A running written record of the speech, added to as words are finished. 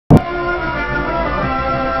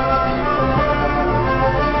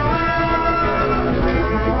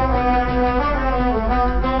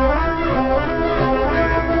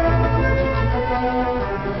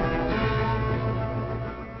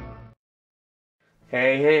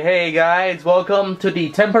Hey guys, welcome to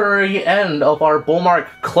the temporary end of our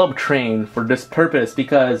Bullmark Club train for this purpose,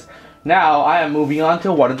 because now I am moving on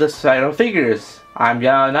to one of the final figures. I'm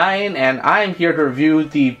Yao9 and I'm here to review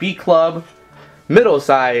the B Club middle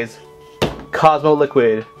size Cosmo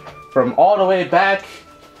Liquid from all the way back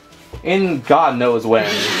in God knows when.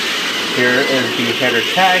 Here is the header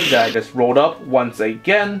tag that I just rolled up once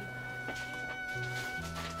again.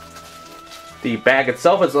 The bag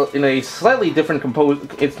itself is in a slightly different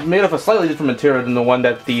it's made of a slightly different material than the one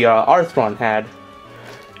that the Arthron had.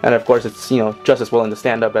 And of course it's, just as willing to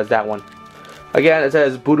stand up as that one. Again, it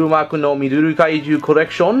says Burumaku no Miduru Kaiju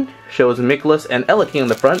Collection, shows Miklas and King on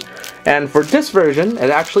the front. And for this version,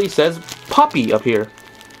 it actually says Poppy up here.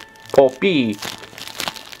 Poppy.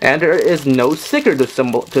 And there is no sticker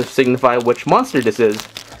to signify which monster this is.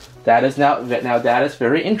 That is now that is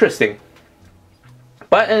very interesting.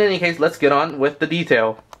 But in any case, let's get on with the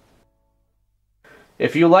detail.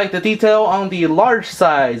 If you like the detail on the large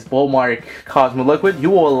size Bullmark Cosmo Liquid, you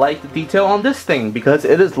will like the detail on this thing, because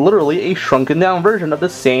it is literally a shrunken down version of the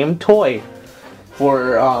same toy.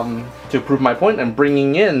 To prove my point, I'm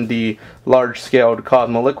bringing in the large scaled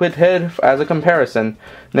Cosmo Liquid head as a comparison.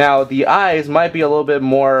 Now the eyes might be a little bit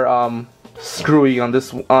more screwy on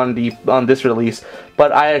this release,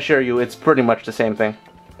 but I assure you it's pretty much the same thing.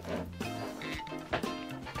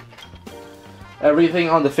 Everything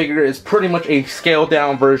on the figure is pretty much a scaled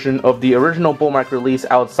down version of the original Bullmark release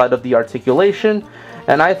outside of the articulation,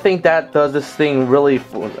 and I think that does this thing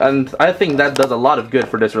and I think that does a lot of good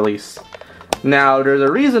for this release. Now, there's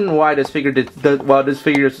a reason why this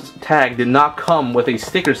figure's tag did not come with a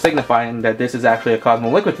sticker signifying that this is actually a Cosmo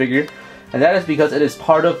Liquid figure, and that is because it is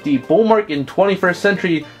part of the Bullmark in 21st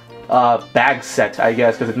Century bag set, I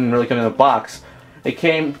guess, because it didn't really come in a box. It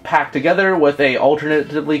came packed together with a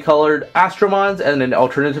alternatively colored Astromons and an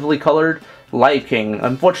alternatively colored Light King.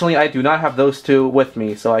 Unfortunately, I do not have those two with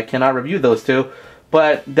me, so I cannot review those two,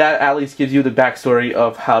 but that at least gives you the backstory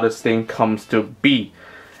of how this thing comes to be.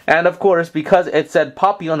 And of course, because it said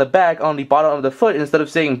Poppy on the back on the bottom of the foot, instead of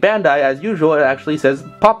saying Bandai as usual, it actually says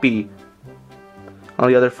Poppy. On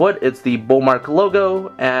the other foot, it's the Bullmark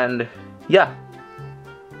logo, and yeah.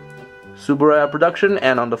 Subaraya production,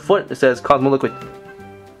 and on the foot it says Cosmo Liquid.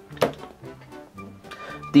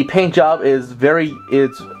 The paint job is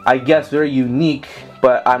I guess very unique,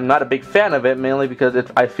 but I'm not a big fan of it, mainly because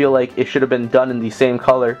I feel like it should have been done in the same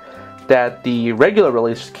color that the regular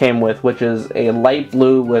release came with, which is a light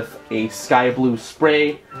blue with a sky blue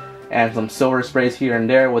spray and some silver sprays here and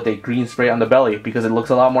there with a green spray on the belly, because it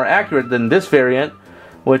looks a lot more accurate than this variant,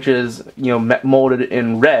 which is molded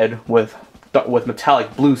in red with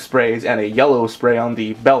metallic blue sprays and a yellow spray on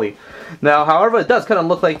the belly. Now, however, it does kind of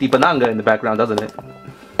look like the Bananga in the background, doesn't it?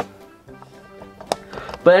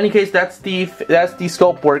 But in any case, that's the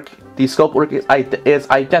sculpt work. The sculpt work is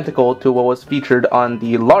identical to what was featured on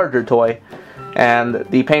the larger toy, and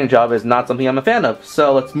the paint job is not something I'm a fan of.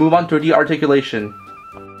 So let's move on to the articulation.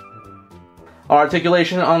 Our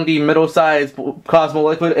articulation on the middle-sized Cosmo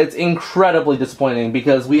Liquid, it's incredibly disappointing,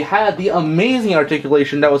 because we had the amazing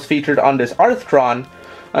articulation that was featured on this Arthron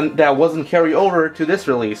and that wasn't carried over to this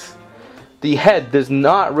release. The head does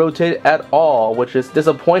not rotate at all, which is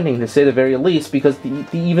disappointing to say the very least, because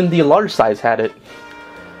even the large size had it.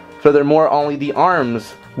 Furthermore, only the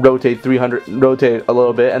arms rotate a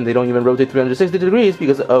little bit, and they don't even rotate 360 degrees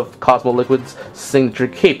because of Cosmo Liquid's signature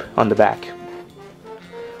cape on the back.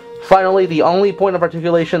 Finally, the only point of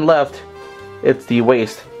articulation left, it's the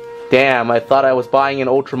waist. Damn, I thought I was buying an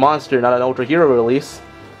Ultra Monster, not an Ultra Hero release.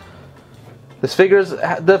 The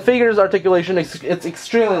figure's articulation, it's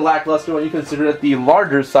extremely lackluster when you consider that the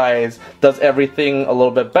larger size does everything a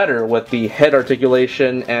little bit better with the head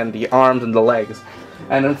articulation and the arms and the legs.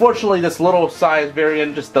 And unfortunately, this little size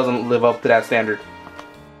variant just doesn't live up to that standard.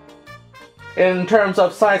 In terms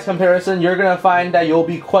of size comparison, you're going to find that you'll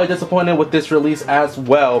be quite disappointed with this release as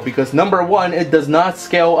well, because number one, it does not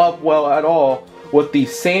scale up well at all with the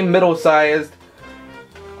same middle-sized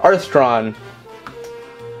Arthron.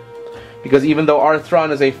 Because even though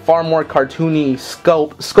Arthron is a far more cartoony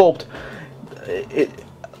sculpt,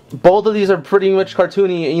 both of these are pretty much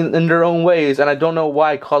cartoony in their own ways, and I don't know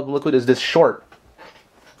why Cosmo Liquid is this short.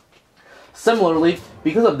 Similarly,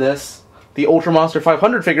 because of this, the Ultra Monster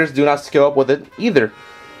 500 figures do not scale up with it either,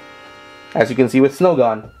 as you can see with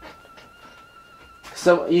Snowgon.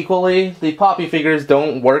 So equally, the Poppy figures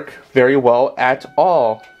don't work very well at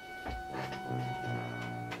all.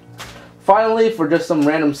 Finally, for just some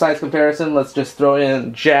random size comparison, let's just throw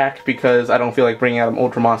in Jack, because I don't feel like bringing out an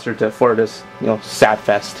Ultra Monster for this, sad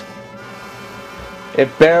fest.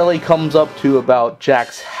 It barely comes up to about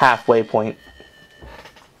Jack's halfway point.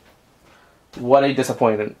 What a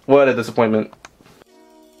disappointment. What a disappointment.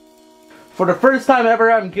 For the first time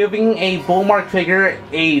ever, I'm giving a Bullmark figure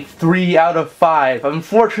a 3 out of 5.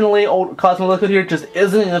 Unfortunately, old Cosmo Liquid here just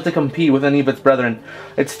isn't enough to compete with any of its brethren.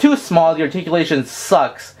 It's too small, the articulation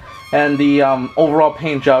sucks, and the overall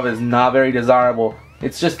paint job is not very desirable.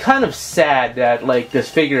 It's just kind of sad that like this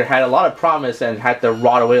figure had a lot of promise and had to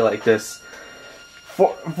rot away like this.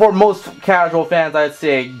 For most casual fans, I'd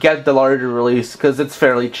say get the larger release because it's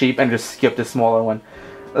fairly cheap and just skip the smaller one.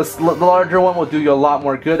 The larger one will do you a lot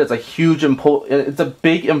more good. It's a huge it's a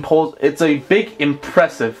big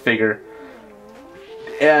impressive figure.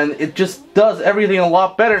 And it just does everything a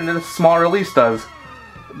lot better than the small release does.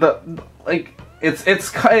 It's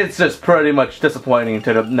just pretty much disappointing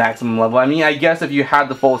to the maximum level. I mean, I guess if you had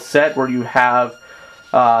the full set where you have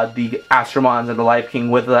the Astromons and the Life King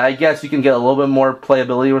with it, I guess you can get a little bit more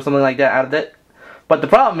playability or something like that out of it. But the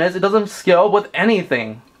problem is, it doesn't scale with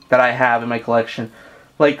anything that I have in my collection.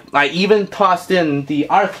 Like, I even tossed in the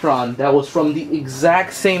Arthron that was from the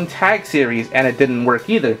exact same tag series, and it didn't work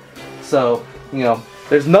either. So, you know,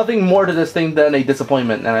 there's nothing more to this thing than a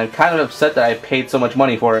disappointment, and I'm kind of upset that I paid so much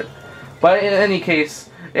money for it. But in any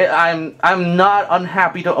case, I'm not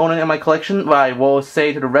unhappy to own it in my collection, but I will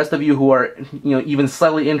say to the rest of you who are, you know, even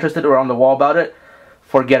slightly interested or on the wall about it,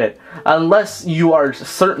 forget it. Unless you are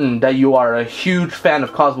certain that you are a huge fan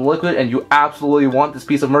of Cosmo Liquid and you absolutely want this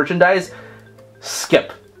piece of merchandise,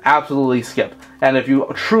 skip. Absolutely skip. And if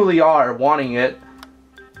you truly are wanting it,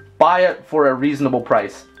 buy it for a reasonable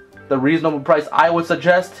price. The reasonable price I would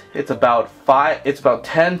suggest, it's about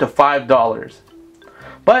 $10 to $5.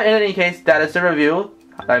 But in any case, that is the review.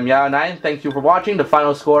 I'm Yao9. Thank you for watching. The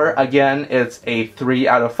final score, again, it's a 3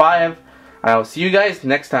 out of 5. I'll see you guys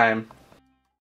next time.